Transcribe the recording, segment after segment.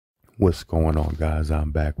What's going on, guys? I'm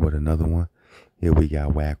back with another one. Here we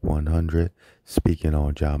got Wack 100 speaking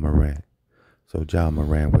on Morant. So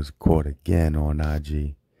Morant was caught again on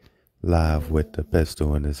IG live with the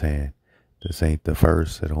pistol in his hand. This ain't the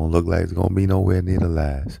first. It don't look like it's gonna be nowhere near the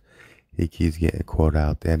last. He keeps getting caught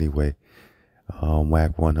out anyway.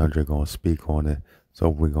 Wack 100 gonna speak on it. So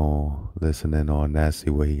we're gonna listen in on that, see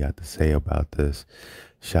what he got to say about this.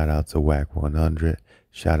 Shout out to Wack 100.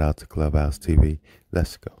 Shout out to Clubhouse TV.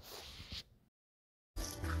 Let's go.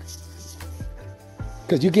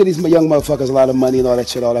 Because you give these young motherfuckers a lot of money and all that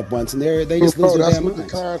shit all at once, and they just lose their damn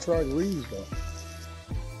minds. That's what the contract reads, though.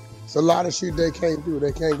 It's a lot of shit they can't do.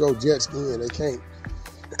 They can't go jet skiing. They can't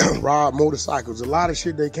ride motorcycles. A lot of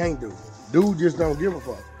shit they can't do. Dude just don't give a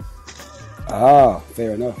fuck. Ah,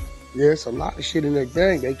 fair enough. Yeah, it's a lot of shit in that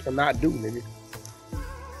thing they cannot do, nigga.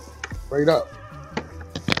 Straight up.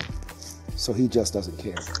 So he just doesn't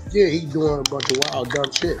care. Yeah, he doing a bunch of wild,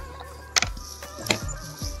 dumb shit.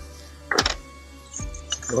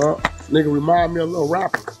 Well, nigga remind me of a little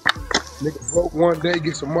rapper. Nigga broke one day,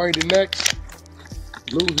 get some money the next,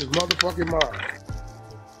 lose his motherfucking mind.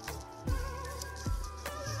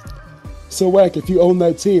 So Wack, if you own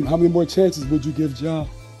that team, how many more chances would you give Ja?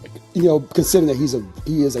 You know, considering that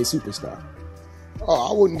he is a superstar. Oh,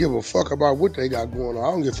 I wouldn't give a fuck about what they got going on.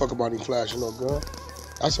 I don't give a fuck about him flashing no gun.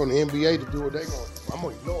 That's on the NBA to do what they gonna do. I'm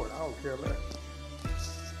gonna ignore it. I don't care less.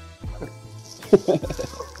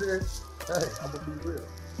 Hey, I'm gonna be real.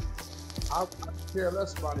 I care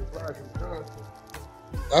less about him flashing guns.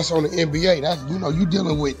 That's on the NBA. That's, you know, you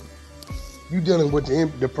dealing with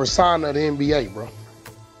the persona of the NBA, bro.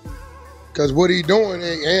 Cause what he doing,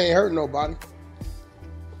 it ain't hurting nobody.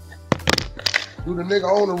 Do the nigga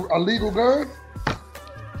own a legal gun?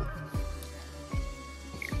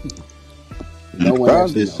 No one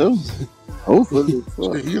actually so. Hopefully.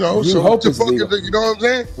 You know, so what the fuck is it, you know what I'm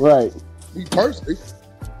saying? Right. Me personally.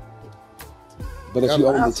 But if you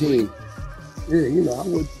own the team. Yeah, you know, I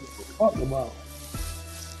wouldn't fuck about.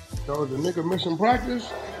 So the nigga missing practice?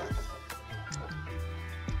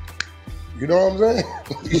 You know what I'm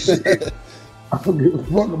saying? I don't give a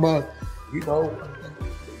fuck about, you know,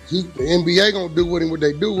 the NBA gonna do with him what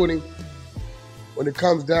they do with him when it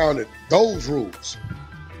comes down to those rules.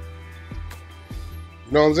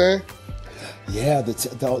 You know what I'm saying? Yeah, the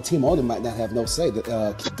team owner might not have no say.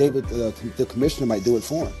 David, the commissioner, might do it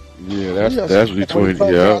for him. Yeah, that's between,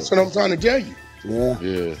 yeah. That's what I'm trying to tell you. Yeah.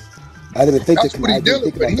 Yeah. I didn't think that's what he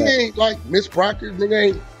dealing with. He ain't like mispractice. Nigga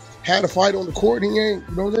ain't had a fight on the court. He ain't,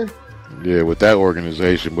 you know what I'm saying? Yeah, with that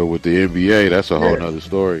organization, but with the NBA, that's a whole nother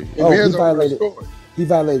story. Oh, he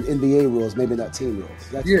violated NBA rules, maybe not team rules.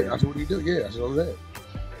 That's what he do. Yeah, that's what I'm saying.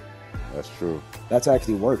 That's true. That's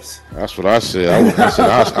actually worse. That's what I said.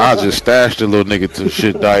 I just stashed the little nigga till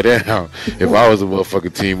shit die down. If I was a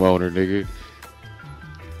motherfucking team owner, nigga.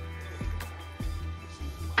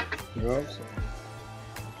 You know what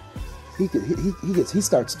I'm saying? He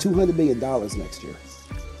starts $200 million next year.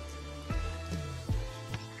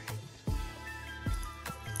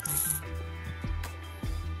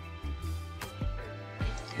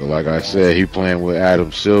 But like I said, he playing with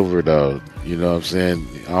Adam Silver though. You know what I'm saying?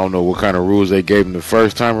 I don't know what kind of rules they gave him the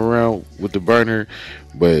first time around with the burner,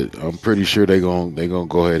 but I'm pretty sure they gonna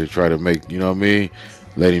go ahead and try to make, you know what I mean?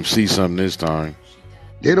 Let him see something this time.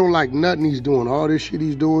 They don't like nothing he's doing. All this shit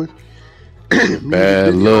he's doing.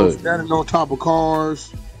 Bad luck. Standing on top of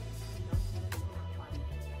cars.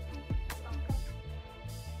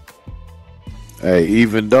 Hey,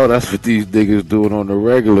 even though that's what these niggas doing on the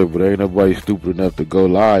regular, but ain't nobody stupid enough to go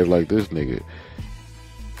live like this nigga.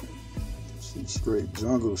 Straight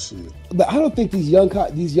jungle shit. But I don't think these young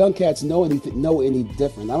cats know any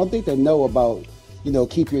different. I don't think they know about, you know,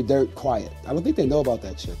 keep your dirt quiet. I don't think they know about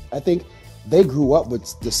that shit. I think they grew up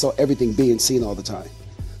with everything being seen all the time.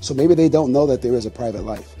 So maybe they don't know that there is a private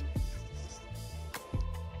life.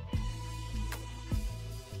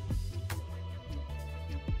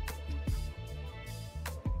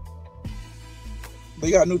 They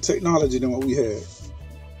got new technology than what we had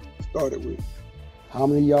started with. How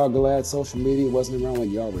many of y'all glad social media wasn't around when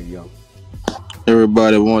y'all were young?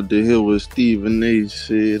 Everybody want to hear what Stephen A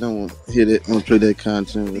said. I want to hear that. I want to play that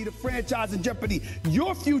content. The franchise in jeopardy,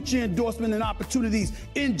 your future endorsement and opportunities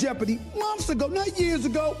in jeopardy months ago, not years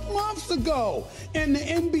ago, months ago. And the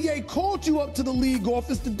NBA called you up to the league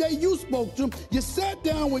office the day you spoke to him. You sat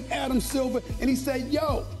down with Adam Silver and he said,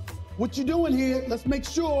 yo, what you doing here? Let's make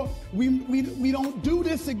sure we don't do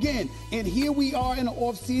this again. And here we are in the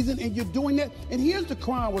off season and you're doing that. And here's the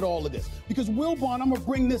crime with all of this. Because Wilbon, I'm gonna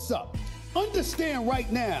bring this up. Understand right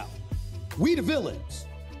now, we the villains.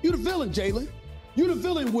 You the villain, Jalen. You the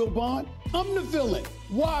villain, Wilbon. I'm the villain.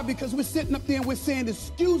 Why? Because we're sitting up there and we're saying,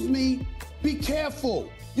 excuse me, be careful.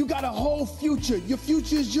 You got a whole future. Your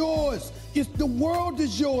future is yours. The world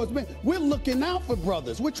is yours, man. We're looking out for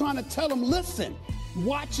brothers. We're trying to tell them, listen,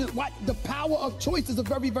 watch it. The power of choice is a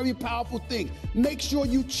very, very powerful thing. Make sure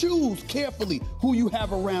you choose carefully who you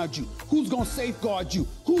have around you, who's going to safeguard you,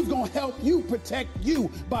 who's going to help you protect you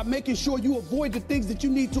by making sure you avoid the things that you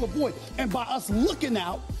need to avoid. And by us looking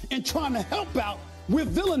out and trying to help out, we're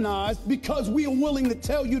villainized because we are willing to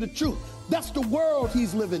tell you the truth. That's the world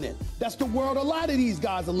he's living in. That's the world a lot of these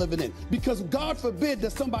guys are living in. Because God forbid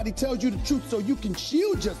that somebody tells you the truth so you can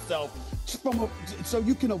shield yourself so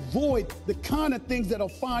you can avoid the kind of things that'll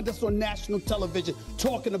find us on national television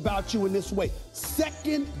talking about you in this way.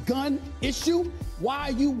 Second gun issue. Why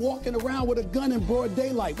are you walking around with a gun in broad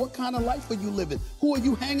daylight? What kind of life are you living? Who are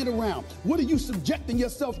you hanging around? What are you subjecting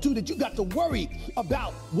yourself to that you got to worry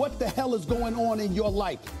about what the hell is going on in your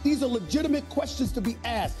life? These are legitimate questions to be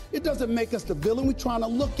asked. It doesn't make us the villain. We're trying to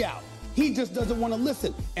look out. He just doesn't want to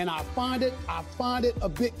listen. And I find it a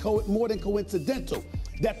bit more than coincidental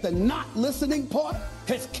that the not listening part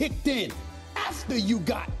has kicked in after you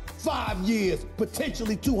got 5 years,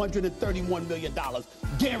 potentially $231 million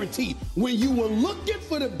guaranteed. When you were looking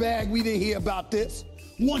for the bag, we didn't hear about this.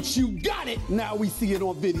 Once you got it, now we see it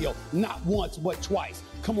on video. Not once, but twice.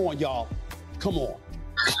 Come on, y'all. Come on.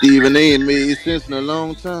 Stephen A. made sense in a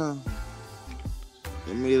long time.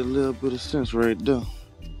 It made a little bit of sense right there.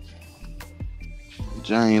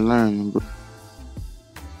 Which I ain't learning, bro.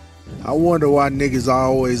 I wonder why niggas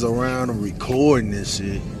always around and recording this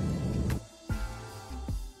shit.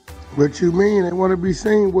 What you mean? They want to be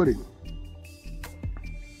seen with him.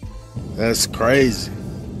 That's crazy.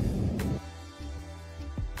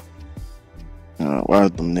 Why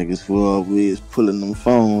them niggas for always pulling them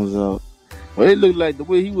phones out? Well, it looked like the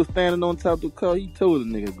way he was standing on top of the car, he told the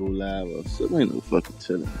nigga go live or something. Ain't no fucking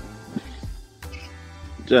telling.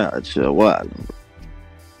 Chill, wildin', bro.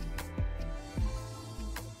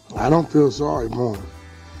 I don't feel sorry for him.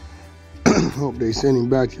 Hope they send him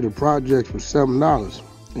back to the projects for $7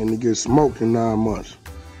 and to get smoked in 9 months.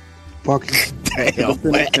 Fuck it. Damn,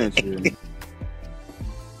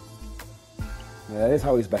 Yeah, that's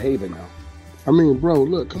how he's behaving now. I mean, bro,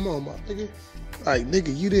 look, come on, my nigga. Like,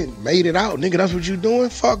 nigga, you didn't made it out, nigga. That's what you doing?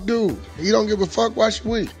 Fuck, dude. You don't give a fuck. Why should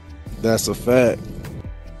we? That's a fact.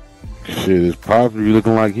 Shit, it's possibly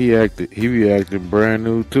looking like he be acting brand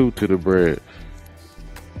new too to the bread.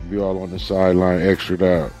 Be all on the sideline, extra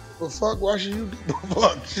out. Well, fuck, why should you do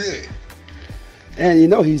fuck shit? And you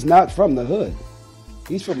know he's not from the hood.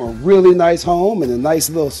 He's from a really nice home in a nice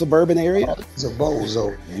little suburban area. Oh, he's a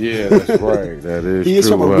bozo. Yeah, that's right. That is He is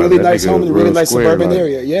true. from a really nice home in a really nice square, suburban like,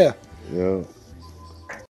 area. Yeah. Yeah.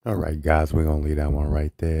 All right, guys, we're going to leave that one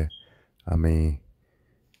right there. I mean,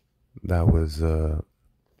 that was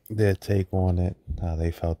their take on it, how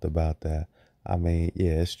they felt about that. I mean,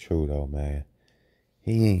 yeah, it's true, though, man.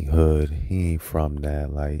 He ain't hood. He ain't from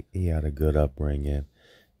that. Like, he had a good upbringing.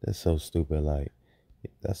 That's so stupid. Like,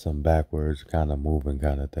 that's some backwards kind of moving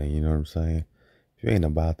kind of thing. You know what I'm saying? If you ain't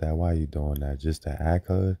about that, why you doing that? Just to act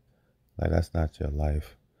hood? Like, that's not your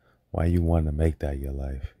life. Why you want to make that your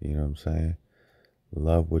life? You know what I'm saying?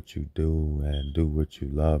 Love what you do and do what you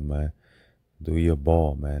love, man. Do your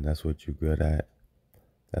ball, man. That's what you good at.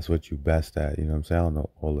 That's what you best at. You know what I'm saying? I don't know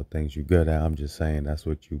all the things you good at. I'm just saying that's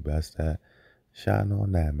what you best at. Shine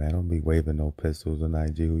on that, man. Don't be waving no pistols on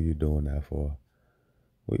IG. Who you doing that for?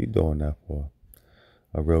 What you doing that for?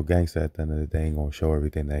 A real gangster at the end of the day ain't gonna show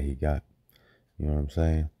everything that he got. You know what I'm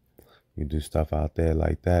saying? You do stuff out there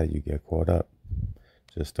like that, you get caught up.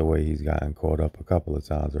 Just the way he's gotten caught up a couple of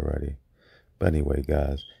times already. But anyway,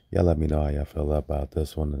 guys, y'all let me know how y'all feel about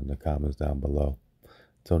this one in the comments down below.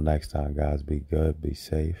 Till next time, guys, be good, be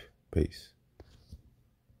safe. Peace.